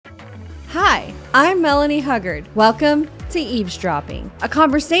Hi, I'm Melanie Huggard. Welcome to Eavesdropping, a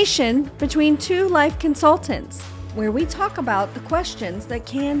conversation between two life consultants where we talk about the questions that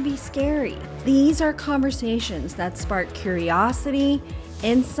can be scary. These are conversations that spark curiosity,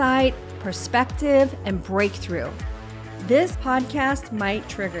 insight, perspective, and breakthrough. This podcast might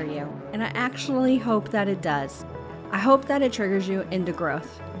trigger you, and I actually hope that it does. I hope that it triggers you into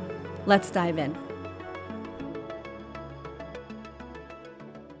growth. Let's dive in.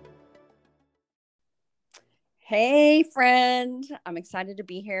 Hey, friend. I'm excited to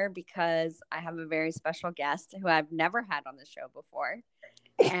be here because I have a very special guest who I've never had on the show before.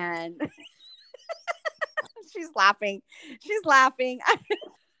 And she's laughing. She's laughing. I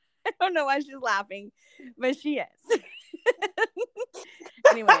don't know why she's laughing, but she is.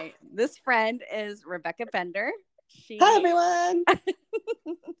 Anyway, this friend is Rebecca Bender. Hi, everyone.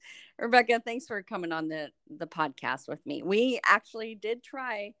 Rebecca, thanks for coming on the podcast with me. We actually did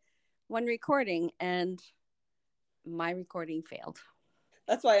try one recording and my recording failed.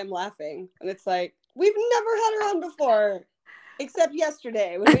 That's why I'm laughing. And it's like, we've never had her on before, except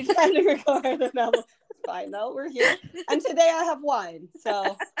yesterday when we tried to record. And now it's fine, though. We're here. And today I have wine.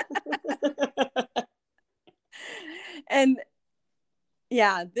 So. And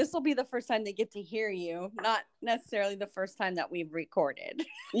yeah, this will be the first time they get to hear you, not necessarily the first time that we've recorded.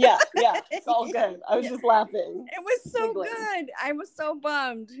 Yeah, it's all good. I was just laughing. It was so good. I was so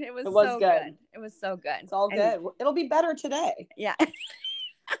bummed. It was so good. It was so good. It's all good. It'll be better today. Yeah.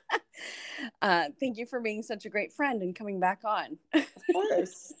 Thank you for being such a great friend and coming back on. Of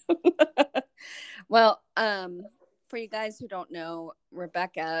course. Well, for you guys who don't know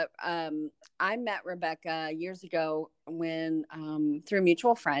Rebecca, I met Rebecca years ago when through a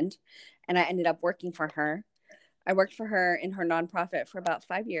mutual friend, and I ended up working for her. I worked for her in her nonprofit for about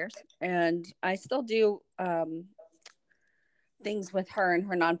 5 years, and I still do things with her in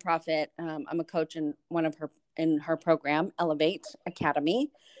her nonprofit. I'm a coach in her program, Elevate Academy.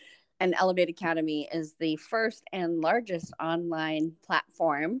 And Elevate Academy is the first and largest online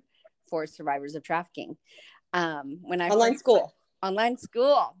platform for survivors of trafficking. Online school.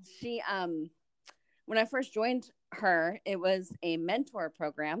 She, when I first joined her, it was a mentor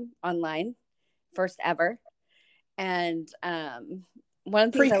program online, first ever. And one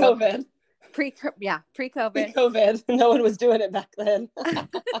of the things pre-COVID. Pre-COVID. No one was doing it back then.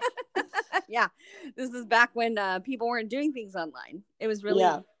 Yeah, this is back when people weren't doing things online. It was really,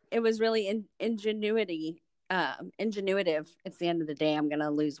 ingenuitive. It's the end of the day. I'm gonna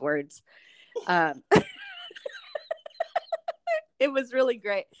lose words. It was really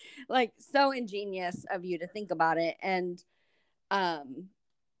great, like so ingenious of you to think about it. And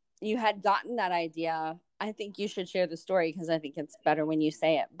you had gotten that idea. I think you should share the story because I think it's better when you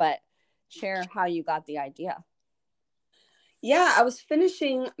say it, but share how you got the idea. Yeah, I was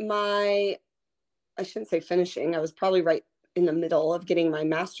finishing I shouldn't say finishing. I was probably right in the middle of getting my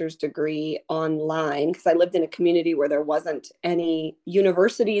master's degree online because I lived in a community where there wasn't any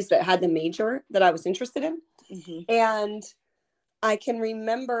universities that had the major that I was interested in. Mm-hmm. And I can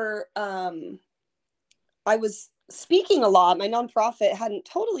remember I was speaking a lot. My nonprofit hadn't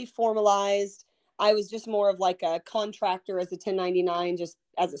totally formalized. I was just more of like a contractor as a 1099, just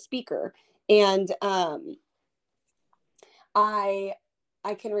as a speaker. And I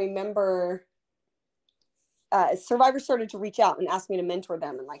can remember survivors started to reach out and ask me to mentor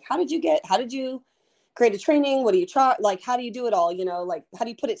them. And like, how did you create a training? What do you try? Like, how do you do it all? You know, like, how do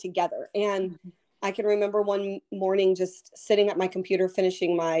you put it together? And I can remember one morning just sitting at my computer,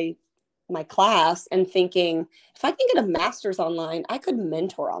 finishing my class and thinking, if I can get a master's online, I could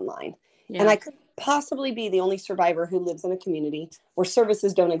mentor online. Yeah. And I could possibly be the only survivor who lives in a community where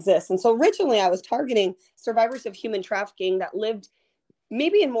services don't exist. And so originally I was targeting survivors of human trafficking that lived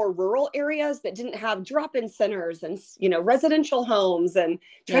maybe in more rural areas that didn't have drop-in centers and, residential homes and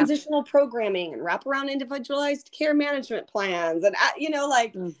transitional programming and wraparound individualized care management plans. And,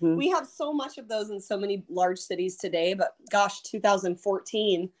 we have so much of those in so many large cities today, but gosh,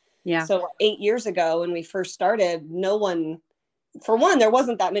 2014. Yeah. So 8 years ago when we first started, for one, there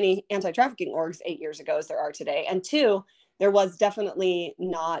wasn't that many anti-trafficking orgs 8 years ago as there are today. And two, there was definitely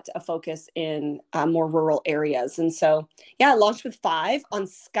not a focus in more rural areas. And so, I launched with 5 on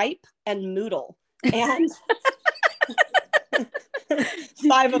Skype and Moodle. And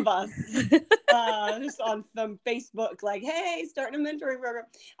 5 of us just on some Facebook, like, hey, starting a mentoring program.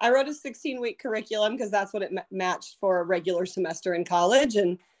 I wrote a 16-week curriculum because that's what it matched for a regular semester in college.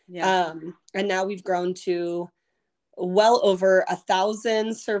 And now we've grown to well over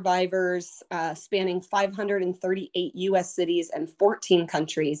 1,000 survivors spanning 538 U.S. cities and 14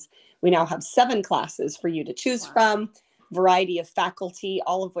 countries. We now have 7 classes for you to choose from. variety of faculty,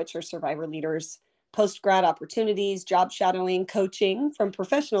 all of which are survivor leaders, post-grad opportunities, job shadowing, coaching from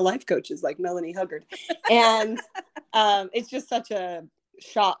professional life coaches like Melanie Huggard. And it's just such a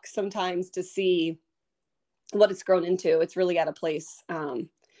shock sometimes to see what it's grown into. It's really at a place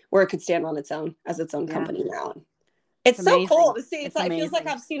where it could stand on its own as its own company now. It's so cool to see. It feels like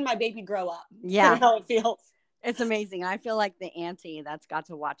I've seen my baby grow up. Yeah. How it feels. It's amazing. I feel like the auntie that's got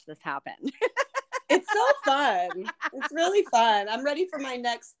to watch this happen. It's so fun. It's really fun. I'm ready for my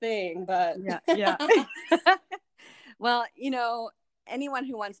next thing, but yeah. Well, anyone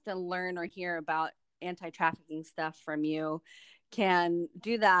who wants to learn or hear about anti-trafficking stuff from you can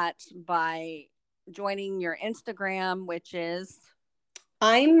do that by joining your Instagram, which is...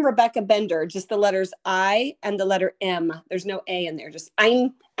 I'm Rebecca Bender, just the letters I and the letter M. There's no A in there. Just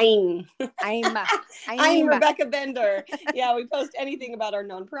I'm Rebecca Bender. Yeah, we post anything about our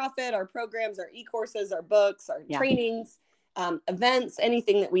nonprofit, our programs, our e-courses, our books, our trainings, events,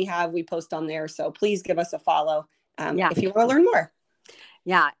 anything that we have, we post on there. So please give us a follow if you want to learn more.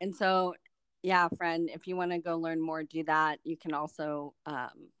 Yeah. And so, friend, if you want to go learn more, do that. You can also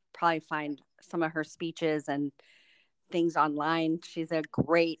probably find some of her speeches and things online. She's a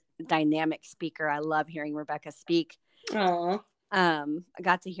great dynamic speaker. I love hearing Rebecca speak. Aww. I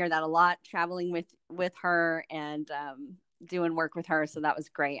got to hear that a lot traveling with her and doing work with her. So that was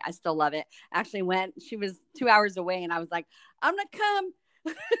great. I still love it. Actually she was 2 hours away and I was like, I'm going to come.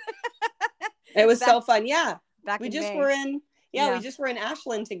 It was so fun. Yeah. We just were in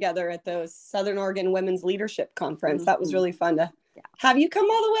Ashland together at the Southern Oregon Women's Leadership Conference. Mm-hmm. That was really fun to have you come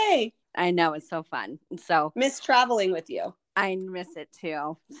all the way. I know, it's so fun. So miss traveling with you. I miss it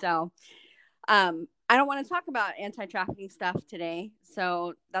too. So I don't want to talk about anti-trafficking stuff today.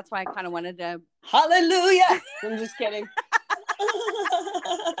 So that's why I kind of wanted to. Hallelujah. I'm just kidding.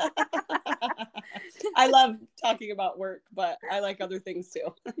 I love talking about work, but I like other things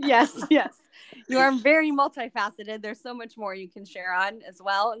too. Yes. You are very multifaceted. There's so much more you can share on as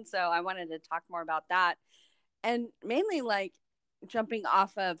well. And so I wanted to talk more about that. And mainly jumping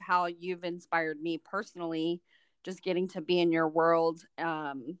off of how you've inspired me personally, just getting to be in your world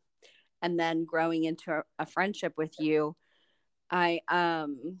and then growing into a friendship with you. I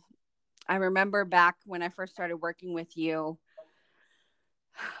remember back when I first started working with you,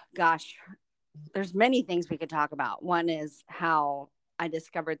 gosh, there's many things we could talk about. One is how I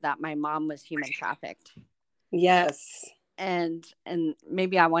discovered that my mom was human trafficked. Yes. And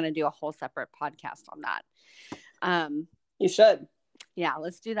maybe I want to do a whole separate podcast on that. You should. Yeah,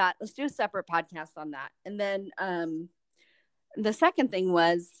 let's do that. Let's do a separate podcast on that. And then the second thing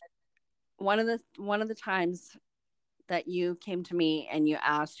was one of the times that you came to me and you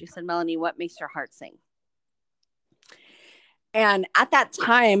said, Melanie, what makes your heart sing? And at that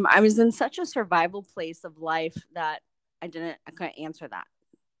time, I was in such a survival place of life that I couldn't answer that.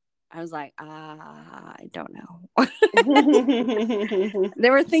 I was like, I don't know.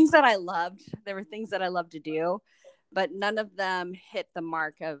 There were things that I loved. There were things that I loved to do, but none of them hit the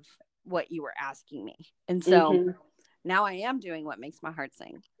mark of what you were asking me. And so now I am doing what makes my heart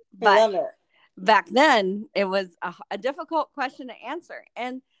sing. But I love it. Back then, it was a difficult question to answer.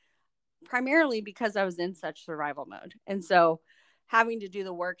 And primarily because I was in such survival mode. And so having to do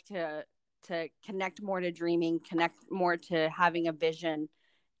the work to connect more to dreaming, connect more to having a vision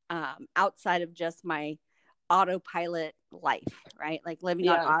outside of just my autopilot life, right? Like living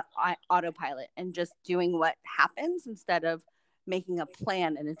on autopilot and just doing what happens instead of making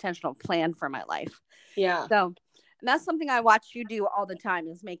an intentional plan for my life. Yeah. So that's something I watch you do all the time,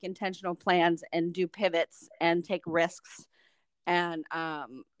 is make intentional plans and do pivots and take risks. And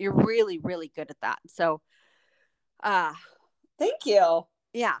you're really, really good at that. So thank you.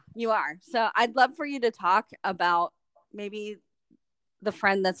 Yeah, you are. So I'd love for you to talk about maybe the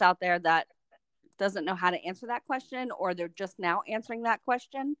friend that's out there that doesn't know how to answer that question, or they're just now answering that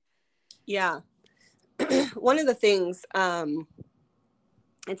question. Yeah. One of the things,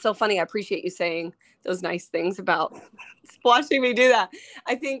 it's so funny. I appreciate you saying those nice things about watching me do that.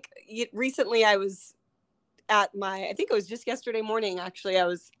 I think recently I was I think it was just yesterday morning, actually, I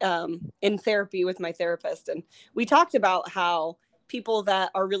was in therapy with my therapist, and we talked about how people that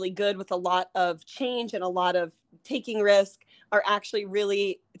are really good with a lot of change and a lot of taking risk are actually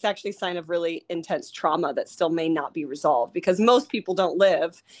it's actually a sign of really intense trauma that still may not be resolved, because most people don't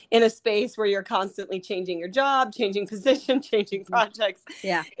live in a space where you're constantly changing your job, changing position, changing projects.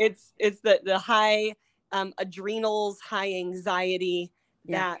 Yeah. It's the high adrenals, high anxiety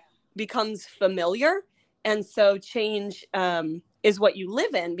that becomes familiar. And so change is what you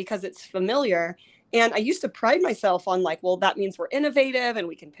live in because it's familiar. And I used to pride myself on that means we're innovative and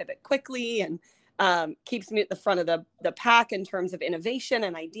we can pivot quickly. And keeps me at the front of the pack in terms of innovation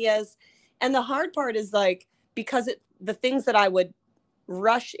and ideas. And the hard part is like, because the things that I would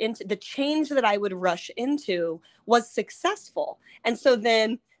rush into, the change that I would rush into was successful. And so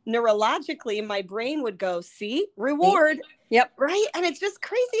then neurologically, my brain would go, see, reward. Yep. Right. And it's just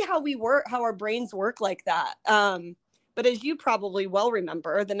crazy how our brains work like that. But as you probably well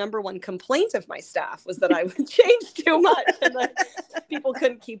remember, the number one complaint of my staff was that I would change too much and that people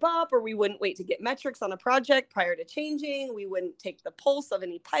couldn't keep up, or we wouldn't wait to get metrics on a project prior to changing. We wouldn't take the pulse of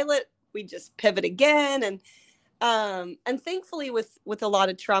any pilot. We'd just pivot again. And thankfully with a lot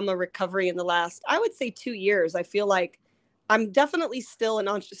of trauma recovery in the last, I would say 2 years, I feel like I'm definitely still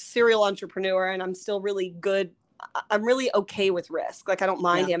a serial entrepreneur, and I'm still really good. I'm really okay with risk. Like I don't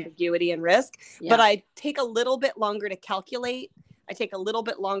mind ambiguity and risk, but I take a little bit longer to calculate. I take a little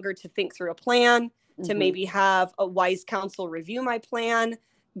bit longer to think through a plan, to maybe have a wise counsel review my plan,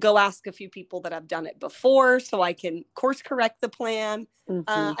 go ask a few people that have done it before so I can course correct the plan.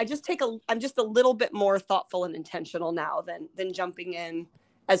 I'm just a little bit more thoughtful and intentional now than jumping in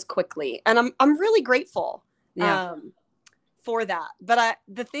as quickly. And I'm really grateful. For that. But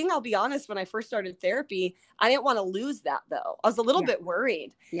the thing, I'll be honest, when I first started therapy, I didn't want to lose that though. I was a little bit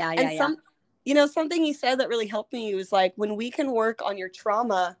worried. Something you said that really helped me was like, when we can work on your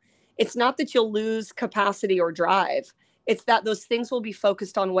trauma, it's not that you'll lose capacity or drive. It's that those things will be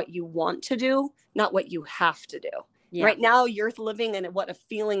focused on what you want to do, not what you have to do. Yeah. Right now, you're living in a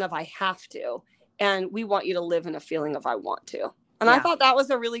feeling of I have to. And we want you to live in a feeling of I want to. And I thought that was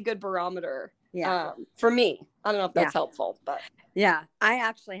a really good barometer for me. I don't know if that's helpful, but I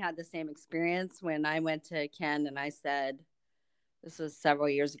actually had the same experience when I went to Ken, and I said, this was several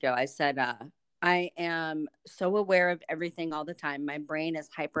years ago. I said, I am so aware of everything all the time. My brain is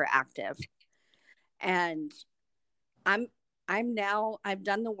hyperactive, and I've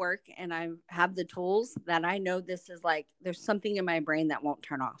done the work, and I have the tools that I know this is like, there's something in my brain that won't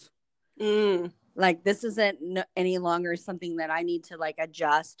turn off. Like this isn't any longer something that I need to like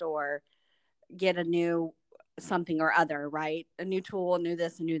adjust or get a new something or other, right? A new tool, a new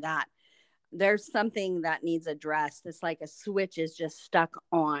this, a new that. There's something that needs addressed. It's like a switch is just stuck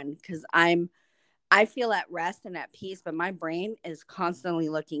on because I feel at rest and at peace, but my brain is constantly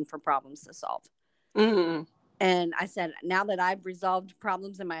looking for problems to solve. And I said, now that I've resolved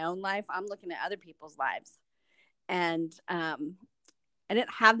problems in my own life, I'm looking at other people's lives. And I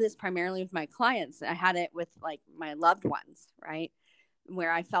didn't have this primarily with my clients. I had it with like my loved ones, right?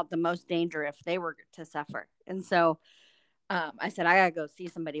 Where I felt the most danger if they were to suffer. And so I said, I gotta go see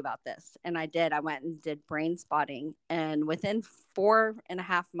somebody about this. And I did. I went and did brain spotting. And within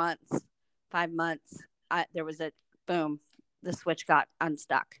 4.5 months, 5 months, there was a boom, the switch got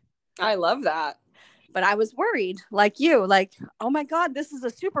unstuck. I love that. But I was worried like you, like, oh my God, this is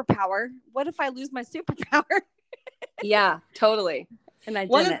a superpower. What if I lose my superpower? Yeah, totally. And I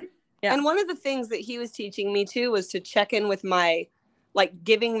didn't. And one of the things that he was teaching me too was to check in with like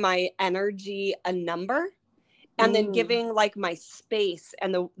giving my energy a number, and then giving like my space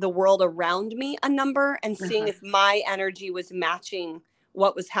and the world around me a number, and seeing if my energy was matching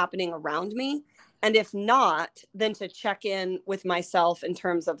what was happening around me. And if not, then to check in with myself in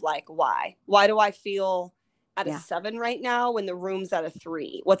terms of like, why do I feel at a 7 right now when the room's at a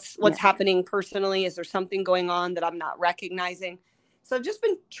 3? What's happening personally? Is there something going on that I'm not recognizing? So I've just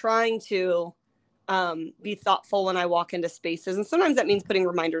been trying to be thoughtful when I walk into spaces. And sometimes that means putting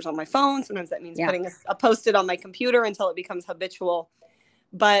reminders on my phone. Sometimes that means putting a Post-it on my computer until it becomes habitual.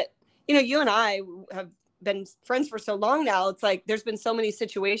 But, you and I have been friends for so long now. It's like, there's been so many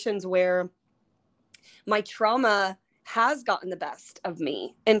situations where my trauma has gotten the best of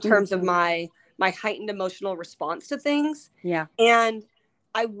me in terms of my heightened emotional response to things. Yeah. And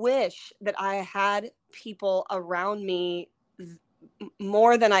I wish that I had people around me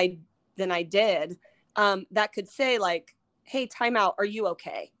more than I did, that could say like, hey, time out. Are you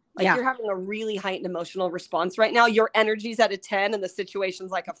okay? Like you're having a really heightened emotional response right now. Your energy's at a 10 and the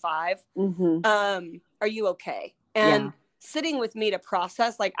situation's like a 5. Are you okay? And sitting with me to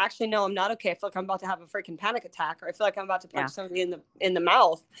process, like, actually, no, I'm not okay. I feel like I'm about to have a freaking panic attack, or I feel like I'm about to punch somebody in the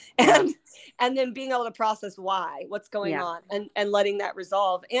mouth, and then being able to process what's going on, and letting that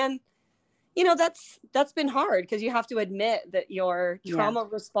resolve. And that's been hard because you have to admit that your trauma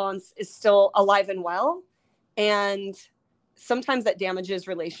response is still alive and well. And sometimes that damages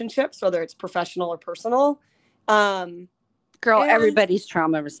relationships, whether it's professional or personal. Girl, everybody's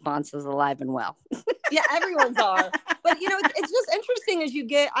trauma response is alive and well. Yeah, everyone's are. But, it's just interesting as you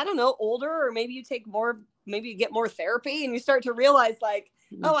get, I don't know, older, or maybe you get more therapy, and you start to realize like,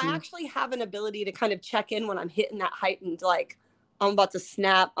 oh, I actually have an ability to kind of check in when I'm hitting that heightened, like, I'm about to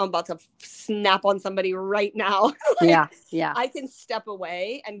snap. I'm about to snap on somebody right now. Yeah. Yeah. I can step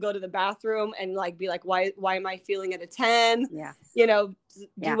away and go to the bathroom and like be like, why am I feeling at a 10? Yeah. You know,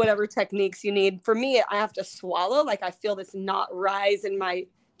 do whatever techniques you need. For me, I have to swallow. Like I feel this knot rise in my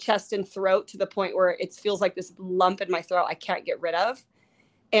chest and throat to the point where it feels like this lump in my throat I can't get rid of.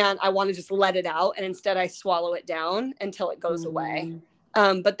 And I want to just let it out. And instead I swallow it down until it goes away.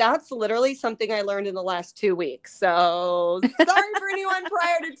 But that's literally something I learned in the last 2 weeks. So sorry for anyone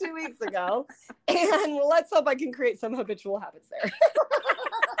prior to 2 weeks ago. And let's hope I can create some habitual habits there.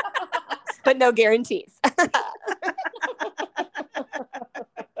 But no guarantees. That's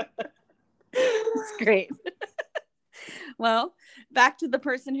great. Well, back to the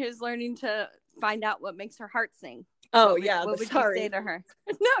person who's learning to find out what makes her heart sing. Oh, what yeah. What would you say to her?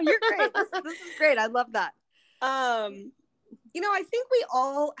 No, you're great. This is great. I love that. You know, I think we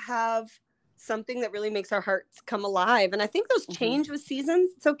all have something that really makes our hearts come alive. And I think those change with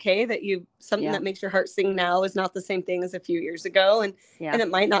seasons. It's okay that something that makes your heart sing now is not the same thing as a few years ago. And it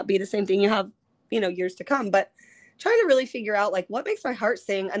might not be the same thing you have, years to come. But trying to really figure out like what makes my heart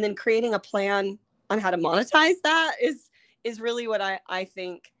sing and then creating a plan on how to monetize that is really what I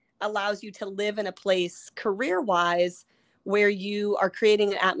think allows you to live in a place career-wise where you are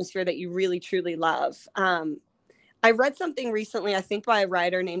creating an atmosphere that you really, truly love. I read something recently, I think by a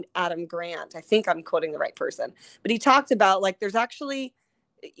writer named Adam Grant. I think I'm quoting the right person, but he talked about like, there's actually,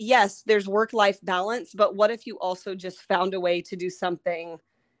 yes, there's work-life balance, but what if you also just found a way to do something,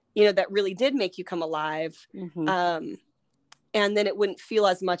 that really did make you come alive? And then it wouldn't feel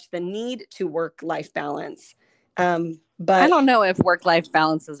as much the need to work-life balance. But I don't know if work-life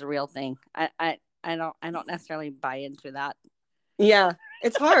balance is a real thing. I don't necessarily buy into that. Yeah,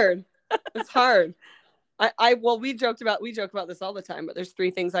 it's hard. It's hard. We joke about this all the time, but there's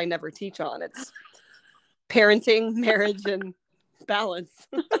 3 things I never teach on. It's parenting, marriage, and balance.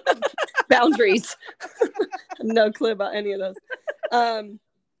 Boundaries. No clue about any of those.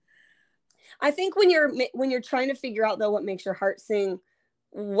 I think when you're trying to figure out though what makes your heart sing,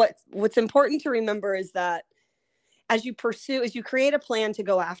 what's important to remember is that as you create a plan to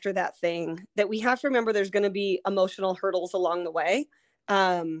go after that thing, that we have to remember there's going to be emotional hurdles along the way.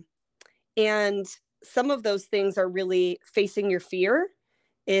 And some of those things are really facing your fear.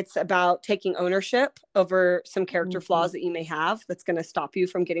 It's about taking ownership over some character flaws that you may have that's going to stop you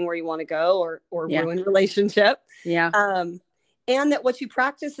from getting where you want to go or ruin relationship. Yeah. And that what you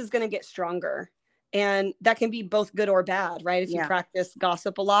practice is going to get stronger. And that can be both good or bad, right? If you practice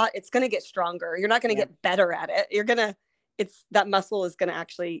gossip a lot, it's going to get stronger. You're not going to get better at it. That muscle is going to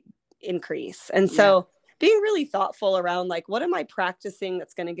actually increase. And so being really thoughtful around like, what am I practicing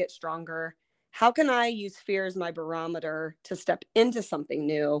that's going to get stronger? How can I use fear as my barometer to step into something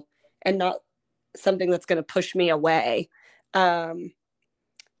new and not something that's going to push me away? Talk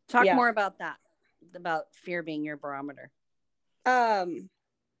more about that, about fear being your barometer.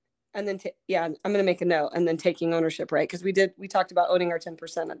 And then, I'm going to make a note and then taking ownership, right? Because we talked about owning our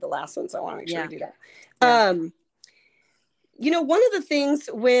 10% at the last one. So I want to make sure we do that. One of the things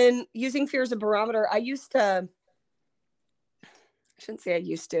when using fear as a barometer, I've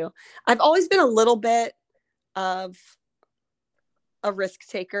always been a little bit of a risk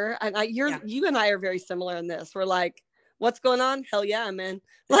taker. And you and I are very similar in this. We're like, what's going on? Hell yeah, man.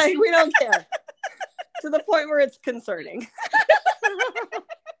 Like, we don't care. To the point where it's concerning.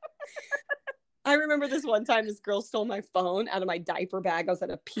 I remember this one time this girl stole my phone out of my diaper bag. I was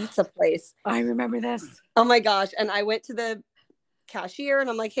at a pizza place. I remember this. Oh my gosh. And I went to the cashier and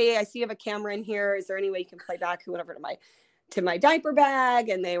I'm like, hey, I see you have a camera in here. Is there any way you can play back whoever to my diaper bag?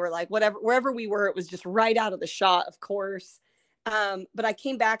 And they were like, whatever, wherever we were, it was just right out of the shot, of course. But I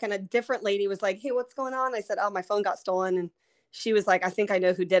came back and a different lady was like, hey, what's going on? I said, oh, my phone got stolen. And she was like, I think I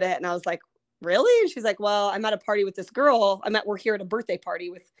know who did it. And I was like, really? And she's like, well, I'm at a party with this girl. We're here at a birthday party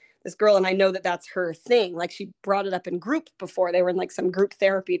with this girl. And I know that that's her thing. Like she brought it up in group before. They were in like some group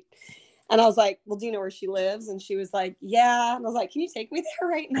therapy. And I was like, well, do you know where she lives? And she was like, yeah. And I was like, can you take me there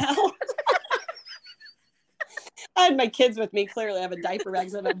right now? I had my kids with me. Clearly I have a diaper bag.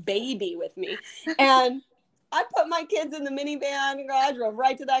 So I have a baby with me. And I put my kids in the minivan and I drove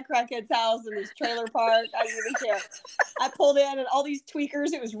right to that crackhead's house in this trailer park. I didn't even care. I pulled in and all these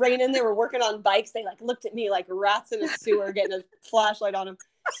tweakers, it was raining. They were working on bikes. They like looked at me like rats in a sewer, getting a flashlight on them.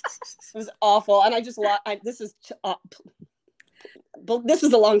 It was awful. And this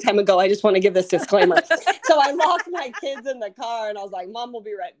was a long time ago. I just want to give this disclaimer. So I locked my kids in the car and I was like, Mom will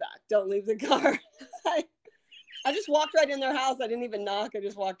be right back. Don't leave the car. I just walked right in their house. I didn't even knock. I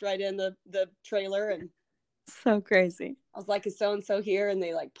just walked right in the trailer and So crazy. I was like, is so-and-so here? And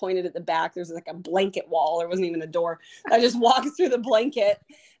they like pointed at the back. There's like a blanket wall. There wasn't even a door. I just walked through the blanket,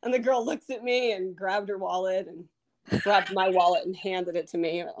 and the girl looks at me and grabbed her wallet and grabbed my wallet and handed it to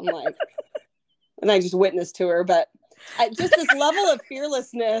me. I'm like, and I just witnessed to her. But just this level of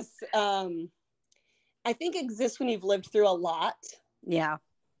fearlessness, I think exists when you've lived through a lot. Yeah.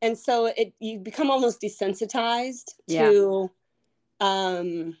 And so you become almost desensitized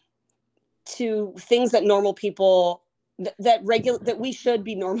to things that normal people that we should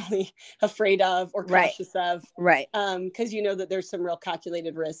be normally afraid of or cautious of. Right. Because you know that there's some real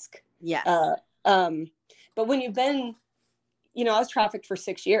calculated risk. Yes. But when you've been, I was trafficked for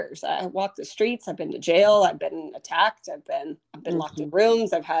 6 years. I walked the streets. I've been to jail. I've been attacked. I've been locked in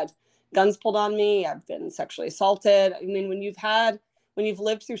rooms. I've had guns pulled on me. I've been sexually assaulted. I mean, when you've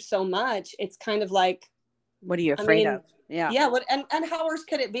lived through so much, it's kind of like, what are you afraid of? Yeah. Yeah. And how worse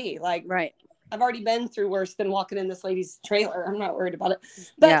could it be? Like, right. I've already been through worse than walking in this lady's trailer. I'm not worried about it.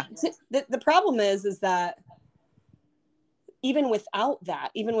 But the problem is that even without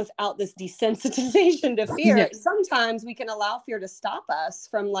this desensitization to fear, sometimes we can allow fear to stop us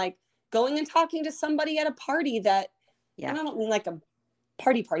from like going and talking to somebody at a party that, and I don't mean like a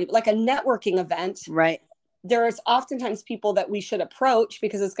party, but like a networking event. Right. There's oftentimes people that we should approach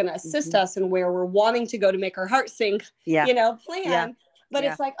because it's going to assist us in where we're wanting to go to make our heart sink, plan. Yeah. But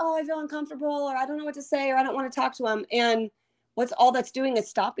it's like, oh, I feel uncomfortable, or I don't know what to say, or I don't want to talk to them. And all that's doing is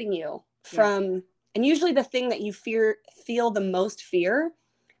stopping you from, and usually the thing that you feel the most fear,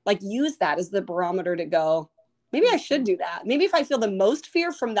 like use that as the barometer to go, maybe I should do that. Maybe if I feel the most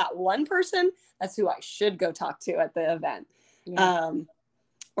fear from that one person, that's who I should go talk to at the event. Yeah.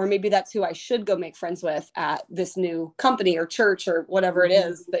 Or maybe that's who I should go make friends with at this new company or church or whatever it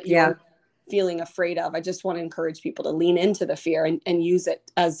is that you're feeling afraid of. I just want to encourage people to lean into the fear and use it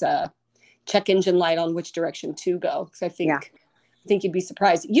as a check engine light on which direction to go. Because I think you'd be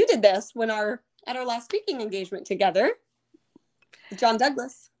surprised. You did this at our last speaking engagement together. John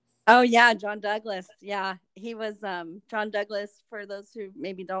Douglas. Oh yeah, John Douglas. Yeah, he was John Douglas. For those who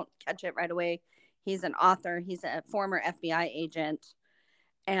maybe don't catch it right away, he's an author. He's a former FBI agent.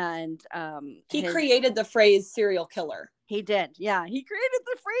 And he created the phrase serial killer. He did. Yeah. He created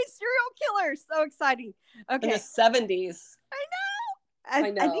the phrase serial killer. So exciting. Okay. In the 70s. I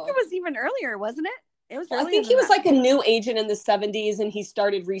know. I think it was even earlier, wasn't it? It was I think he was like a new agent in the 70s, and he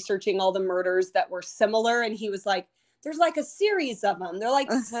started researching all the murders that were similar. And he was like, there's like a series of them. They're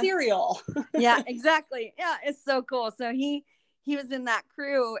like serial. Yeah, exactly. Yeah. It's so cool. So he was in that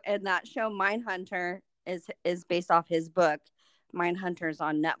crew, and that show Mindhunter is based off his book. Mindhunters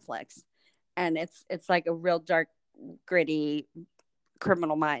on Netflix, and it's like a real dark, gritty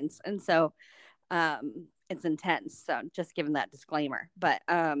Criminal Minds, and so it's intense. So just giving that disclaimer. But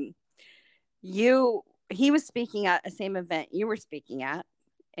he was speaking at the same event you were speaking at,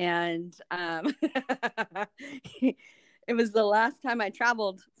 and it was the last time I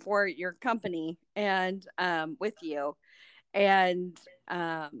traveled for your company and with you, and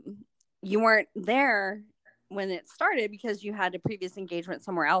you weren't there when it started because you had a previous engagement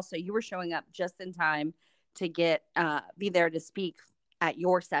somewhere else. So you were showing up just in time to be there to speak at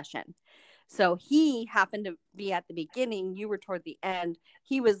your session. So he happened to be at the beginning. You were toward the end.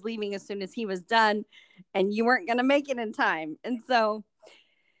 He was leaving as soon as he was done, and you weren't going to make it in time. And so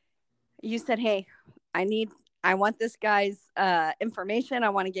you said, hey, I want this guy's information. I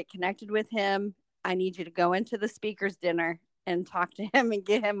want to get connected with him. I need you to go into the speaker's dinner and talk to him and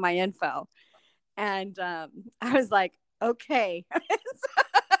get him my info. And I was like, okay.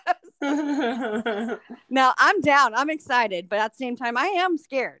 Now I'm down. I'm excited. But at the same time, I am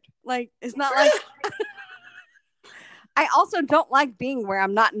scared. Like, it's not like I also don't like being where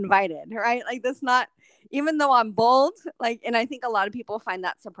I'm not invited. Right. Like, that's not, even though I'm bold, like, and I think a lot of people find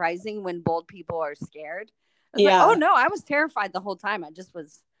that surprising when bold people are scared. Like, oh no, I was terrified the whole time. I just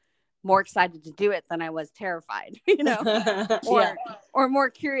was more excited to do it than I was terrified, or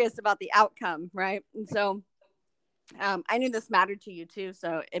more curious about the outcome. Right. And so I knew this mattered to you too.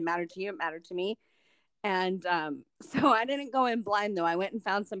 So it mattered to you. It mattered to me. And so I didn't go in blind though. I went and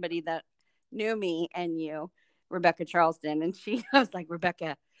found somebody that knew me and you, Rebecca Charleston. And I was like,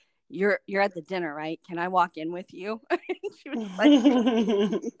 Rebecca, you're at the dinner, right? Can I walk in with you? She was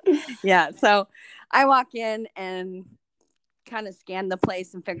like, yeah. So I walk in and kind of scan the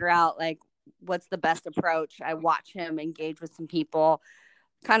place and figure out like what's the best approach. I watch him engage with some people,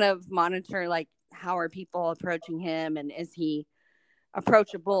 kind of monitor like how are people approaching him and is he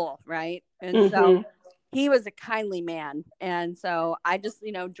approachable, right? And so he was a kindly man, and so I just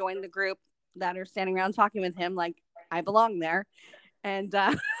joined the group that are standing around talking with him like I belong there. And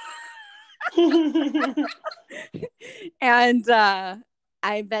And I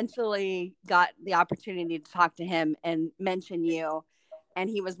eventually got the opportunity to talk to him and mention you. And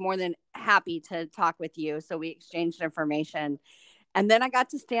he was more than happy to talk with you. So we exchanged information. And then I got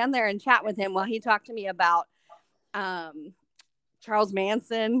to stand there and chat with him while he talked to me about Charles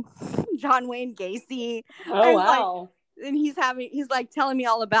Manson, John Wayne Gacy. Oh, wow. Like, and he's like telling me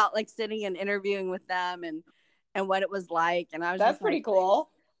all about like sitting and interviewing with them and what it was like. And I was That's just pretty like, cool.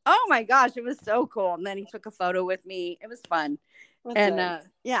 Oh my gosh, it was so cool. And then he took a photo with me. It was fun. That's and nice.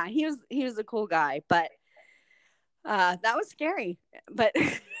 Yeah, he was a cool guy, but that was scary. But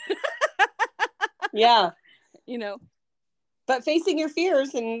yeah, you know, but facing your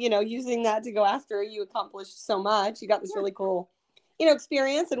fears and, you know, using that to go after, you accomplished so much. You got this really cool, you know,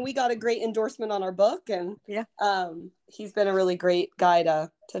 experience, and we got a great endorsement on our book. And he's been a really great guy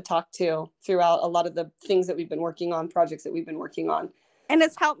to talk to throughout a lot of the things that we've been working on, projects that we've been working on. And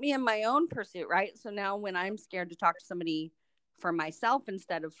it's helped me in my own pursuit, right? So now when I'm scared to talk to somebody for myself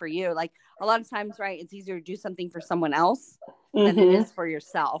instead of for you, like a lot of times, right, it's easier to do something for someone else than it is for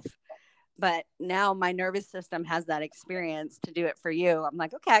yourself. But now my nervous system has that experience to do it for you. I'm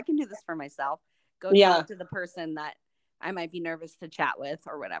like, okay, I can do this for myself. Go talk to the person that I might be nervous to chat with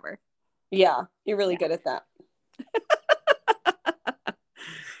or whatever. Yeah, you're really good at that.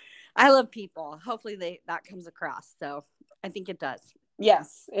 I love people. Hopefully that comes across. So I think it does.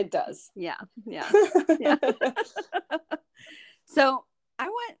 Yes, it does. Yeah. So I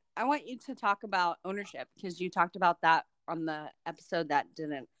want you to talk about ownership, because you talked about that on the episode that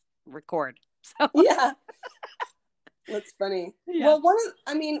didn't record. So yeah, that's funny. Yeah. Well,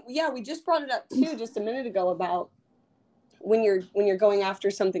 we just brought it up too just a minute ago about when you're going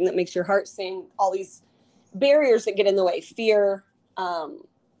after something that makes your heart sing, all these barriers that get in the way, fear,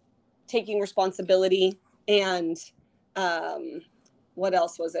 taking responsibility, and what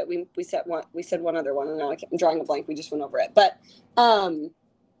else was it? We said one other one, and now I'm drawing a blank. We just went over it, but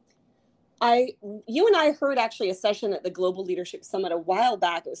you and I heard actually a session at the Global Leadership Summit a while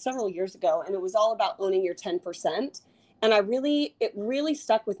back. It was several years ago, and it was all about owning your 10%. And it really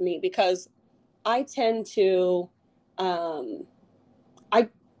stuck with me, because I tend to, I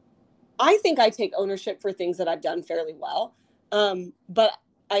think I take ownership for things that I've done fairly well, but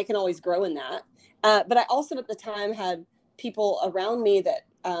I can always grow in that. But I also at the time had people around me that,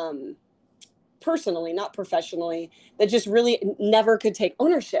 personally, not professionally, that just really never could take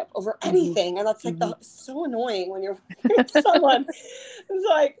ownership over anything. And that's like so annoying when you're someone who's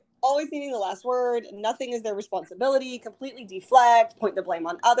like always needing the last word. Nothing is their responsibility, completely deflect, point the blame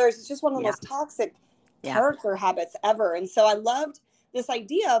on others. It's just one of the most toxic character habits ever. And so I loved this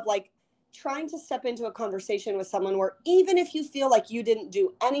idea of like trying to step into a conversation with someone where even if you feel like you didn't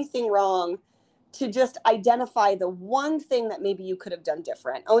do anything wrong, to just identify the one thing that maybe you could have done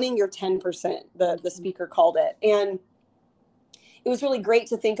different, owning your 10%, the speaker called it. And it was really great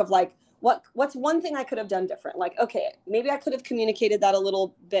to think of like, what's one thing I could have done different? Like, okay, maybe I could have communicated that a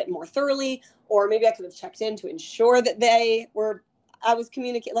little bit more thoroughly, or maybe I could have checked in to ensure that I was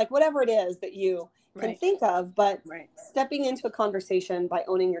communicating, like whatever it is that you can think of, but stepping into a conversation by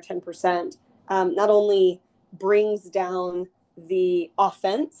owning your 10%, not only brings down the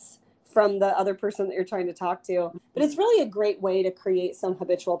offense from the other person that you're trying to talk to, but it's really a great way to create some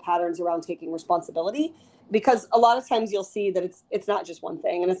habitual patterns around taking responsibility, because a lot of times you'll see that it's not just one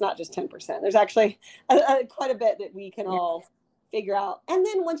thing, and it's not just 10%. There's actually quite a bit that we can all figure out. And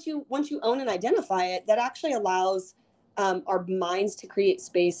then once you own and identify it, that actually allows our minds to create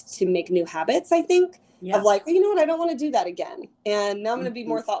space to make new habits, I think, of like, you know what, I don't want to do that again. And now I'm going to be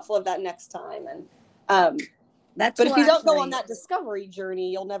more thoughtful of that next time. And but if you don't go on that discovery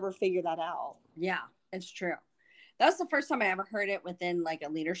journey, you'll never figure that out. Yeah, it's true. That's the first time I ever heard it within like a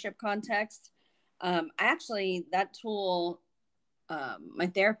leadership context. That tool, my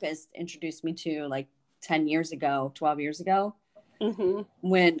therapist introduced me to like 12 years ago,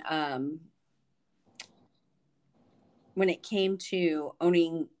 when it came to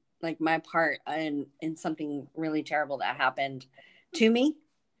owning like my part in something really terrible that happened to me.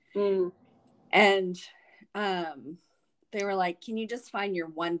 And they were like, can you just find your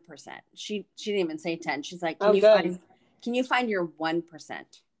 1%? She didn't even say 10. She's like, can you find your 1%?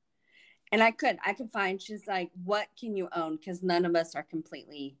 And I could find, she's like, what can you own? Because none of us are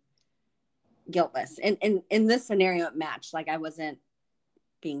completely guiltless. And in this scenario, it matched. Like I wasn't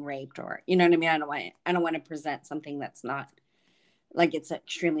being raped, or, you know what I mean? I don't want to present something that's not like it's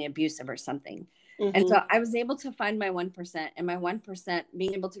extremely abusive or something. And so I was able to find my 1%, and my 1%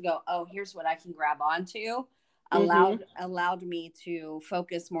 being able to go, oh, here's what I can grab onto, allowed me to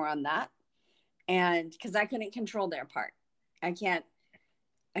focus more on that. And because I couldn't control their part, I can't,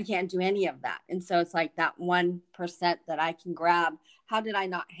 I can't do any of that. And so it's like that 1% that I can grab. How did I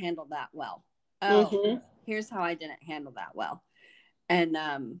not handle that well? Oh, here's how I didn't handle that well. And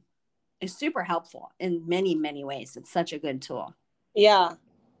it's super helpful in many, many ways. It's such a good tool. Yeah.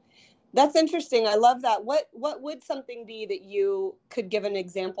 That's interesting. I love that. What would something be that you could give an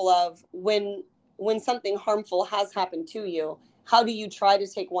example of when something harmful has happened to you? How do you try to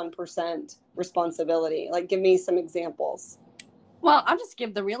take 1% responsibility? Like, give me some examples. Well, I'll just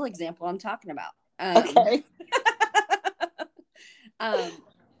give the real example I'm talking about. Okay.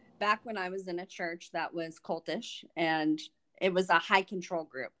 Back when I was in a church that was cultish, and it was a high control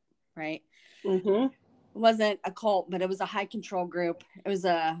group, right? Mm-hmm. It wasn't a cult, but it was a high control group. It was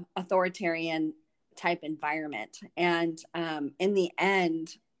a authoritarian type environment. And in the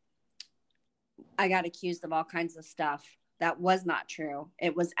end, I got accused of all kinds of stuff that was not true.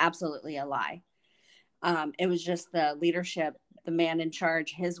 It was absolutely a lie. It was just the leadership, the man in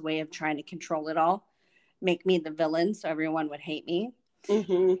charge, his way of trying to control it all, make me the villain so everyone would hate me.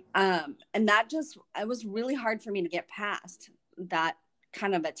 Mm-hmm. And that just, it was really hard for me to get past that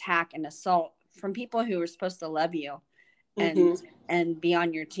kind of attack and assault from people who were supposed to love you and be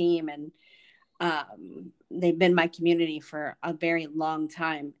on your team. And they've been my community for a very long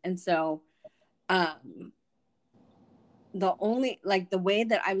time. And so the only, like, the way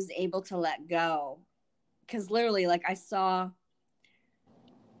that I was able to let go, because literally, like, I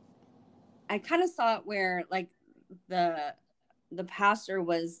kind of saw it where, like, the pastor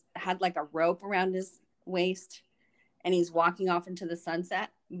had like a rope around his waist and he's walking off into the sunset,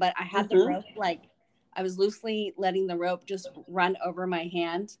 but I had the rope, like, I was loosely letting the rope just run over my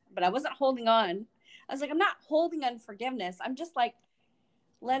hand, but I wasn't holding on. I was like, I'm not holding unforgiveness. I'm just like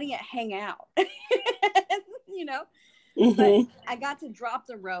letting it hang out, you know? But I got to drop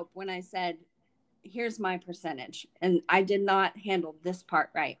the rope when I said, here's my percentage. And I did not handle this part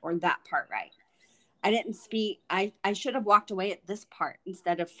right or that part right. I didn't speak. I should have walked away at this part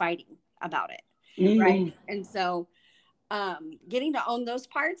instead of fighting about it. Right. And so getting to own those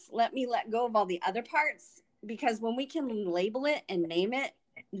parts, let me let go of all the other parts, because when we can label it and name it,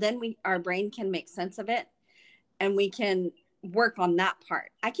 then our brain can make sense of it and we can work on that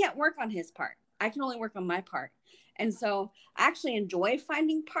part. I can't work on his part. I can only work on my part. And so I actually enjoy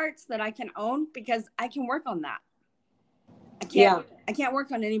finding parts that I can own because I can work on that. I can't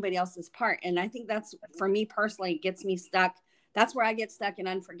work on anybody else's part. And I think that's, for me personally, gets me stuck. That's where I get stuck in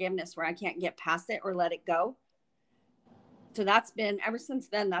unforgiveness, where I can't get past it or let it go. So that's been, ever since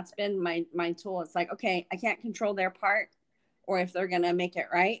then, that's been my tool. It's like, okay, I can't control their part, or if they're going to make it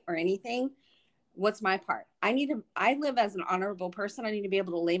right or anything. What's my part? I live as an honorable person. I need to be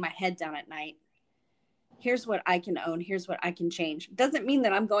able to lay my head down at night. Here's what I can own. Here's what I can change. Doesn't mean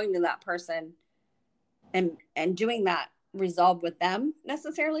that I'm going to that person and doing that resolve with them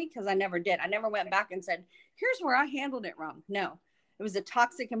necessarily, because I never did. I never went back and said, here's where I handled it wrong. No, it was a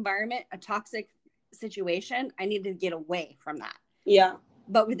toxic environment, a toxic situation. I needed to get away from that. Yeah.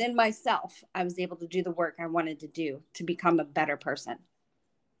 But within myself, I was able to do the work I wanted to do to become a better person.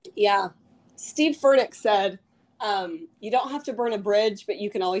 Yeah. Steve Furtick said, you don't have to burn a bridge, but you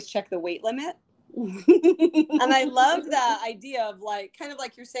can always check the weight limit. And I love that idea of, like, kind of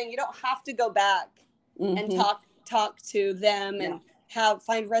like you're saying, you don't have to go back and talk to them and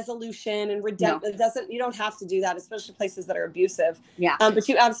find resolution and redemption. You don't have to do that, especially places that are abusive. Yeah. But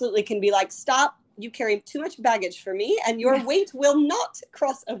you absolutely can be like, stop, you carry too much baggage for me, and your weight will not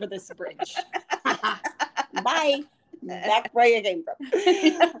cross over this bridge. Bye. Back where you came from.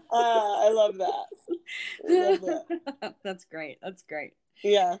 I love that. That's great. That's great.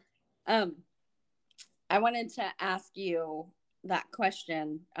 Yeah. I wanted to ask you that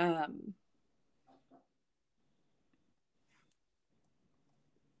question.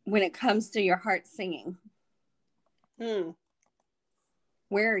 When it comes to your heart singing,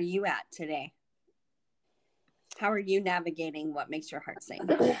 where are you at today? How are you navigating what makes your heart sing?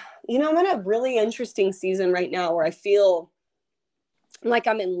 You know, I'm in a really interesting season right now where I feel like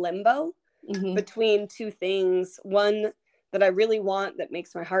I'm in limbo between two things. One that I really want that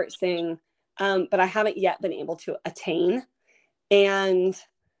makes my heart sing, but I haven't yet been able to attain. And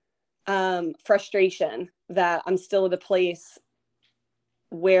frustration that I'm still at a place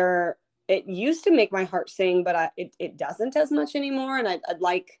where it used to make my heart sing, but it doesn't as much anymore. And I'd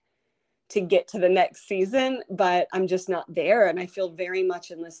like to get to the next season, but I'm just not there. And I feel very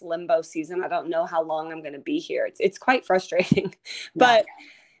much in this limbo season. I don't know how long I'm going to be here. It's quite frustrating. But,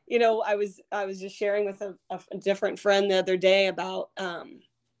 you know, I was just sharing with a different friend the other day about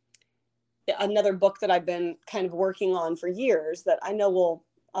another book that I've been kind of working on for years that I know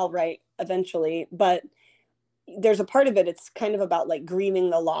I'll write eventually. But there's a part of it, it's kind of about like grieving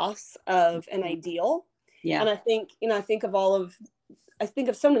the loss of an ideal. Yeah. And I think, I think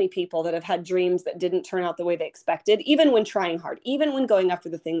of so many people that have had dreams that didn't turn out the way they expected, even when trying hard, even when going after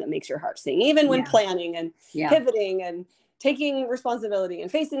the thing that makes your heart sing, even when planning and pivoting and taking responsibility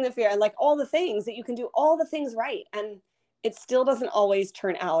and facing the fear and like all the things that you can do, all the things right. And it still doesn't always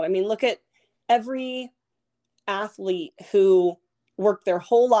turn out. I mean, look at every athlete who worked their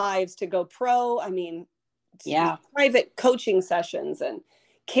whole lives to go pro. I mean, private coaching sessions and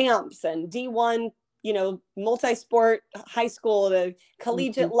camps and D1, multi-sport, high school to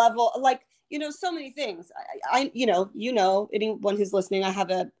collegiate level, like, so many things. I anyone who's listening, I have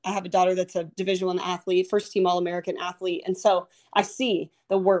a daughter that's a Division I athlete, first team All-American athlete. And so I see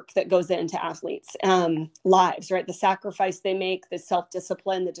the work that goes into athletes' lives, right? The sacrifice they make, the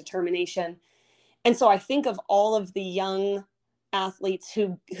self-discipline, the determination. And so I think of all of the young athletes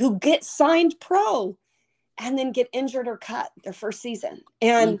who get signed pro and then get injured or cut their first season.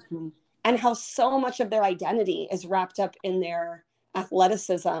 And how so much of their identity is wrapped up in their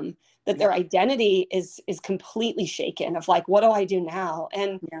athleticism, that their identity is completely shaken of like, what do I do now?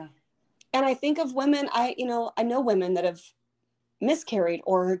 And I think of women, I know women that have miscarried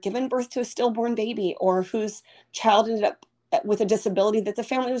or given birth to a stillborn baby, or whose child ended up with a disability that the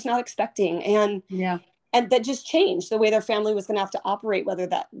family was not expecting. And that just changed the way their family was going to have to operate, whether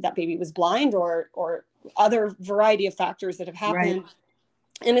that baby was blind or other variety of factors that have happened. Right.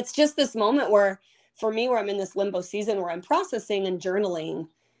 And it's just this moment where, for me, where I'm in this limbo season where I'm processing and journaling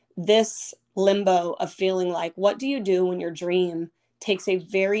this limbo of feeling like, what do you do when your dream takes a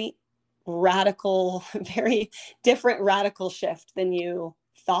very radical, very different radical shift than you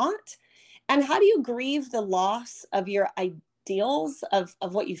thought? And how do you grieve the loss of your ideals of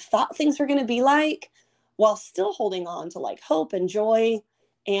what you thought things were going to be like, while still holding on to like hope and joy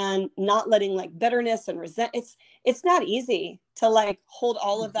and not letting like bitterness and resent. It's not easy to like hold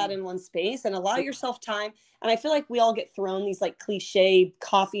all of that in one space and allow yourself time. And I feel like we all get thrown these like cliche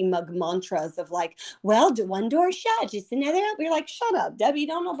coffee mug mantras of like, well, one door shut, just another up. You're like, shut up, Debbie.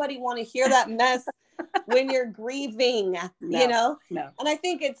 Don't nobody want to hear that mess when you're grieving, No. And I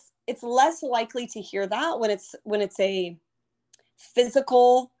think it's less likely to hear that when it's a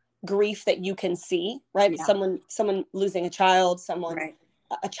physical grief that you can see, right? Yeah. Someone losing a child,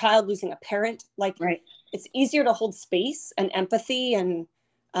 a child losing a parent, like it's easier to hold space and empathy and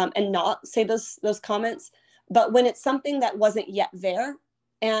not say those comments. But when it's something that wasn't yet there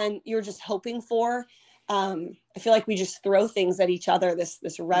and you're just hoping for, I feel like we just throw things at each other, this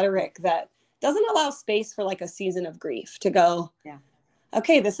rhetoric that doesn't allow space for like a season of grief to go,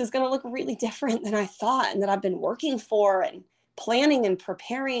 okay, this is going to look really different than I thought and that I've been working for and planning and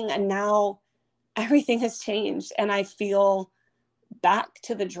preparing. And now everything has changed and I feel back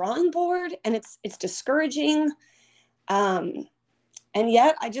to the drawing board, and it's discouraging. And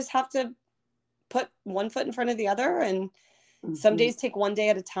yet I just have to put one foot in front of the other, and some days take one day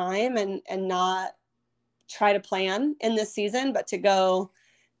at a time, and not try to plan in this season, but to go,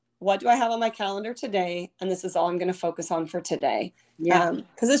 what do I have on my calendar today? And this is all I'm going to focus on for today.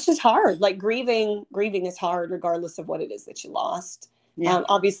 Because it's just hard. Like grieving is hard regardless of what it is that you lost.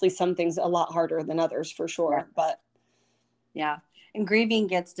 Obviously some things a lot harder than others for sure, but and grieving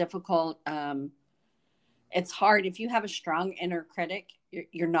gets difficult. It's hard. If you have a strong inner critic,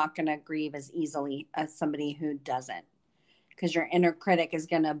 you're not going to grieve as easily as somebody who doesn't, because your inner critic is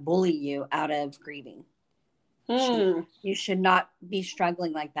going to bully you out of grieving. You should not be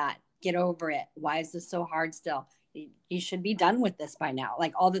struggling like that. Get over it. Why is this so hard still? You should be done with this by now.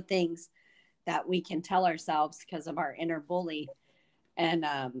 Like all the things that we can tell ourselves because of our inner bully. And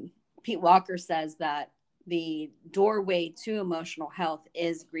Pete Walker says that the doorway to emotional health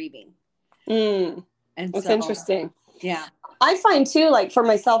is grieving. And that's interesting. Yeah. I find too, like for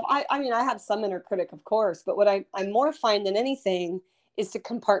myself, I mean, I have some inner critic, of course, but what I more find than anything is to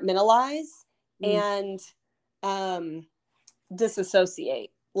compartmentalize and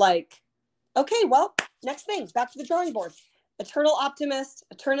disassociate. Like, okay, well, next thing, back to the drawing board. Eternal optimist,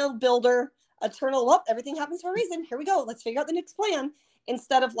 eternal builder, eternal, everything happens for a reason. Here we go. Let's figure out the next plan.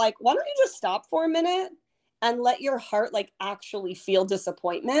 Instead of like, why don't you just stop for a minute and let your heart like actually feel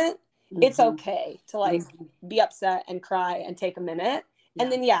disappointment? It's okay to like be upset and cry and take a minute. And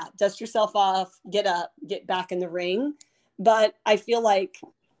then, dust yourself off, get up, get back in the ring. But I feel like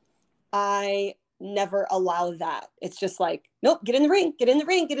I never allow that. It's just like, nope, get in the ring, get in the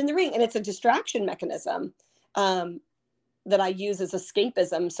ring, get in the ring. And it's a distraction mechanism that I use as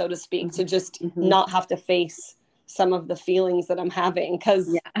escapism, so to speak, to just not have to face some of the feelings that I'm having,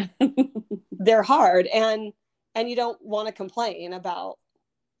 because they're hard, and you don't want to complain about,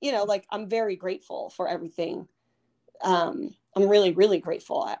 like, I'm very grateful for everything I'm really, really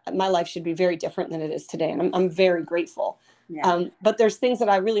grateful. My life should be very different than it is today. And I'm very grateful. Yeah. But there's things that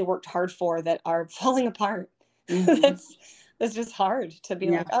I really worked hard for that are falling apart. Mm-hmm. That's just hard to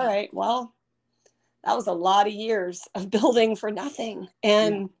be like, all right, well, that was a lot of years of building for nothing.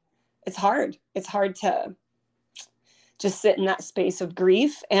 And it's hard. It's hard to just sit in that space of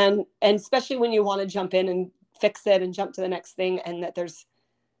grief. And especially when you want to jump in and fix it and jump to the next thing, and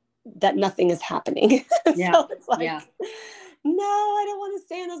that nothing is happening. Yeah. So it's like, no, I don't want to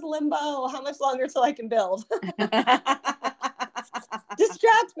stay in this limbo. How much longer till I can build?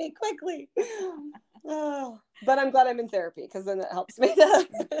 Distract me quickly. Oh, but I'm glad I'm in therapy, because then it helps me.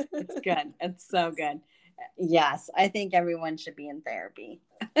 It's good. It's so good. Yes, I think everyone should be in therapy.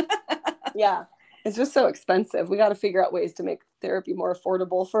 Yeah, it's just so expensive. We got to figure out ways to make therapy more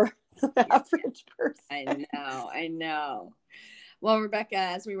affordable for the average person. I know. Well, Rebecca,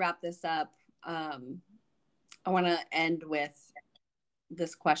 as we wrap this up, I want to end with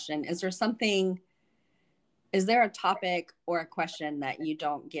this question. Is there a topic or a question that you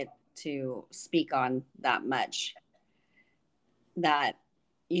don't get to speak on that much that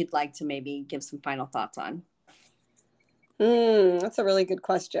you'd like to maybe give some final thoughts on? That's a really good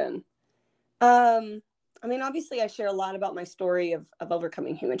question. I mean, obviously I share a lot about my story of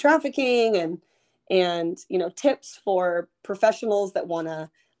overcoming human trafficking and, tips for professionals that want to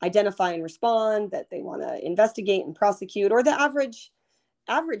identify and respond, that they want to investigate and prosecute, or the average,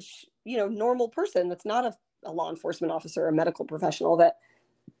 normal person that's not a law enforcement officer or a medical professional that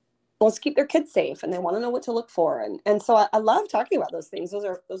wants to keep their kids safe and they want to know what to look for. And so I love talking about those things.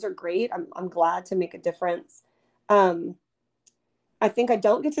 Those are great. I'm glad to make a difference. I think I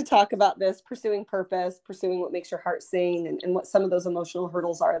don't get to talk about this, pursuing purpose, pursuing what makes your heart sing, and what some of those emotional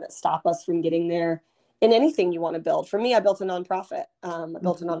hurdles are that stop us from getting there in anything you want to build. For me, I built a nonprofit.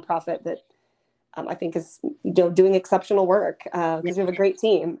 That I think is doing exceptional work because we have a great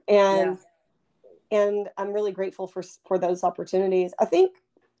team, and I'm really grateful for those opportunities. I think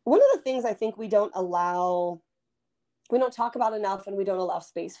one of the things I think we don't talk about enough, and we don't allow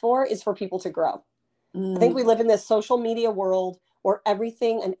space for, is for people to grow. I think we live in this social media world where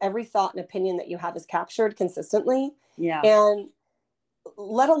everything and every thought and opinion that you have is captured consistently. Yeah. And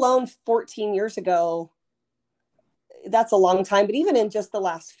let alone 14 years ago, that's a long time. But even in just the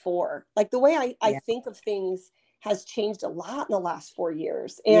last 4, like the way I think of things has changed a lot in the last 4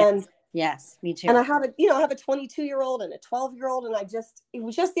 years. And yes, me too. And I have a 22-year-old and a 12-year-old. And it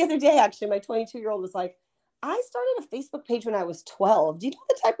was just the other day, actually, my 22-year-old was like, I started a Facebook page when I was 12. Do you know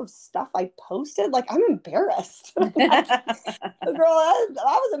the type of stuff I posted? Like, I'm embarrassed. Girl, I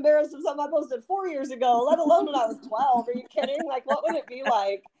was embarrassed of something I posted 4 years ago, let alone when I was 12. Are you kidding? Like, what would it be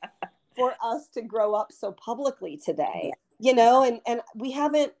like for us to grow up so publicly today? And we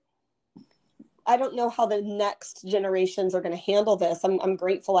haven't, I don't know how the next generations are going to handle this. I'm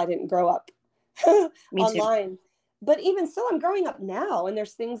grateful I didn't grow up online. Too. But even still, I'm growing up now, and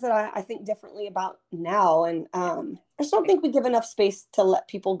there's things that I think differently about now. And I just don't think we give enough space to let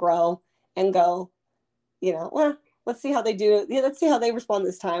people grow and go, well, let's see how they do. Yeah, let's see how they respond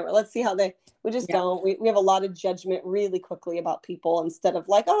this time, or let's see how we just don't. We have a lot of judgment really quickly about people, instead of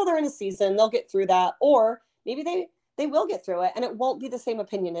like, oh, they're in a season, they'll get through that. Or maybe they will get through it, and it won't be the same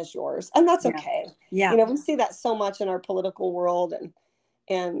opinion as yours. And that's okay. Yeah. We see that so much in our political world,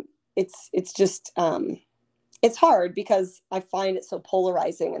 and it's just, it's hard because I find it so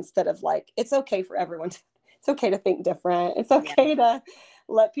polarizing, instead of like, it's okay for everyone. It's okay to think different. It's okay to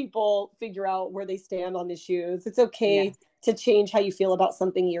let people figure out where they stand on issues. It's okay to change how you feel about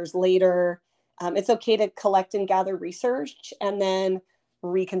something years later. It's okay to collect and gather research and then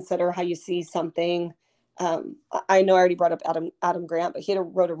reconsider how you see something. I know I already brought up Adam Grant, but he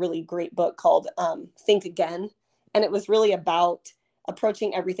wrote a really great book called Think Again. And it was really about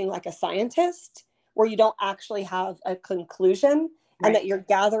approaching everything like a scientist, where you don't actually have a conclusion, and that you're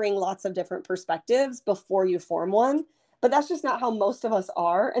gathering lots of different perspectives before you form one. But that's just not how most of us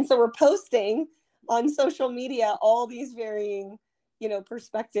are. And so we're posting on social media all these varying,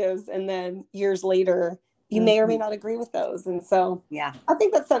 perspectives. And then years later, you may or may not agree with those. And so I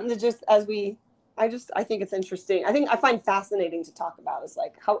think that's something to just, I think it's interesting. I find fascinating to talk about, is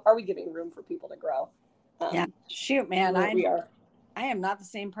like, how are we giving room for people to grow? Shoot, man. I am not the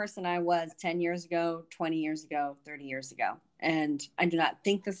same person I was 10 years ago, 20 years ago, 30 years ago. And I do not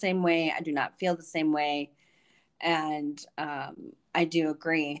think the same way. I do not feel the same way. And I do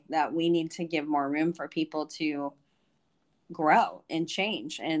agree that we need to give more room for people to grow and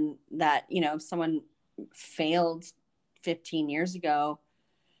change. And that, if someone failed 15 years ago,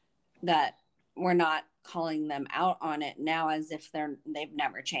 that we're not calling them out on it now as if they've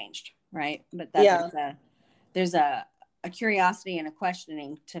never changed. Right. But there's a a curiosity and a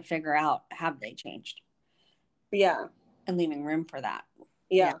questioning to figure out, have they changed? Yeah. And leaving room for that.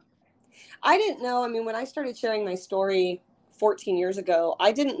 Yeah. I didn't know. I mean, when I started sharing my story 14 years ago,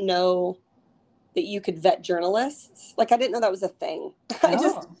 I didn't know that you could vet journalists. Like, I didn't know that was a thing.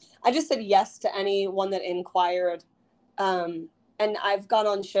 Oh. I just said yes to anyone that inquired. And I've gone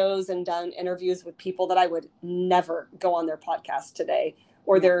on shows and done interviews with people that I would never go on their podcast today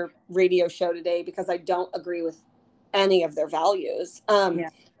or their radio show today because I don't agree with any of their values.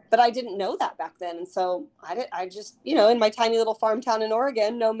 But I didn't know that back then. And so I just, in my tiny little farm town in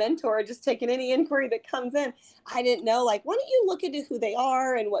Oregon, no mentor, just taking any inquiry that comes in. I didn't know, like, why don't you look into who they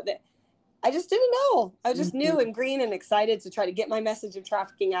are and I just didn't know. I just knew and green and excited to try to get my message of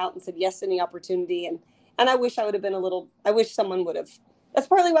trafficking out and said yes to any opportunity. And I wish I would have been I wish someone would have. That's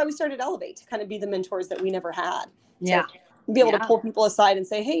partly why we started Elevate, to kind of be the mentors that we never had. Yeah. To be able to pull people aside and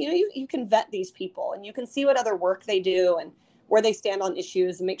say, hey, you can vet these people and you can see what other work they do and where they stand on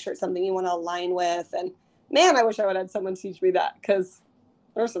issues and make sure it's something you want to align with. And man, I wish I would have had someone teach me that, because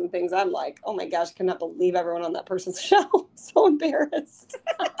there are some things I'm like, oh my gosh, I cannot believe everyone on that person's show. So embarrassed.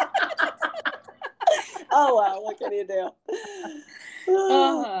 Oh, well, what can you do?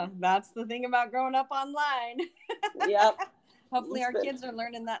 That's the thing about growing up online. Yep. Hopefully our kids are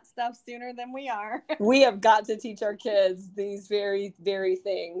learning that stuff sooner than we are. We have got to teach our kids these very, very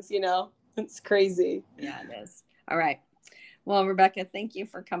things, It's crazy. Yeah, it is. All right. Well, Rebecca, thank you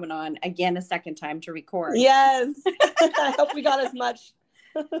for coming on again a second time to record. Yes. I hope we got as much.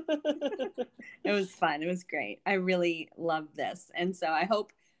 It was fun. It was great. I really love this. And so I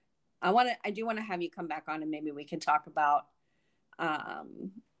hope I do want to have you come back on and maybe we can talk about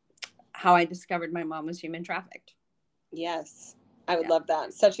how I discovered my mom was human trafficked. Yes. I would love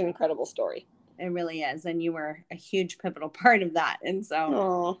that. Such an incredible story. It really is. And you were a huge pivotal part of that. And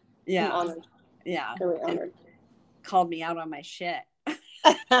so, yeah. I'm honored. Yeah. Very honored. Called me out on my shit.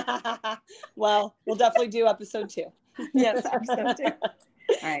 Well, we'll definitely do episode 2. Yes, episode 2. All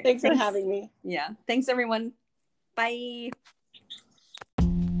right. Thanks for having me. Yeah. Thanks, everyone. Bye.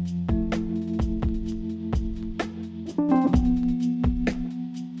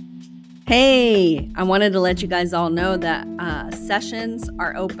 Hey, I wanted to let you guys all know that sessions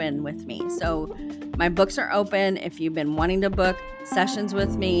are open with me. So my books are open. If you've been wanting to book sessions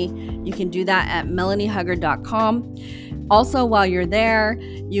with me, you can do that at melaniehuggard.com. Also, while you're there,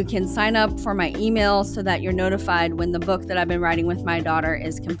 you can sign up for my email so that you're notified when the book that I've been writing with my daughter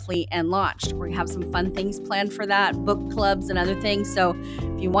is complete and launched. We have some fun things planned for that, book clubs and other things. So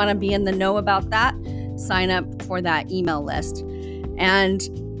if you want to be in the know about that, sign up for that email list. And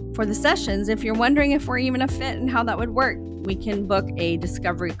for the sessions, if you're wondering if we're even a fit and how that would work, we can book a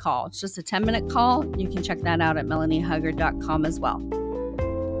discovery call. It's just a 10-minute call. You can check that out at melaniehuggard.com as well.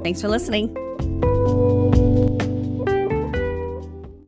 Thanks for listening.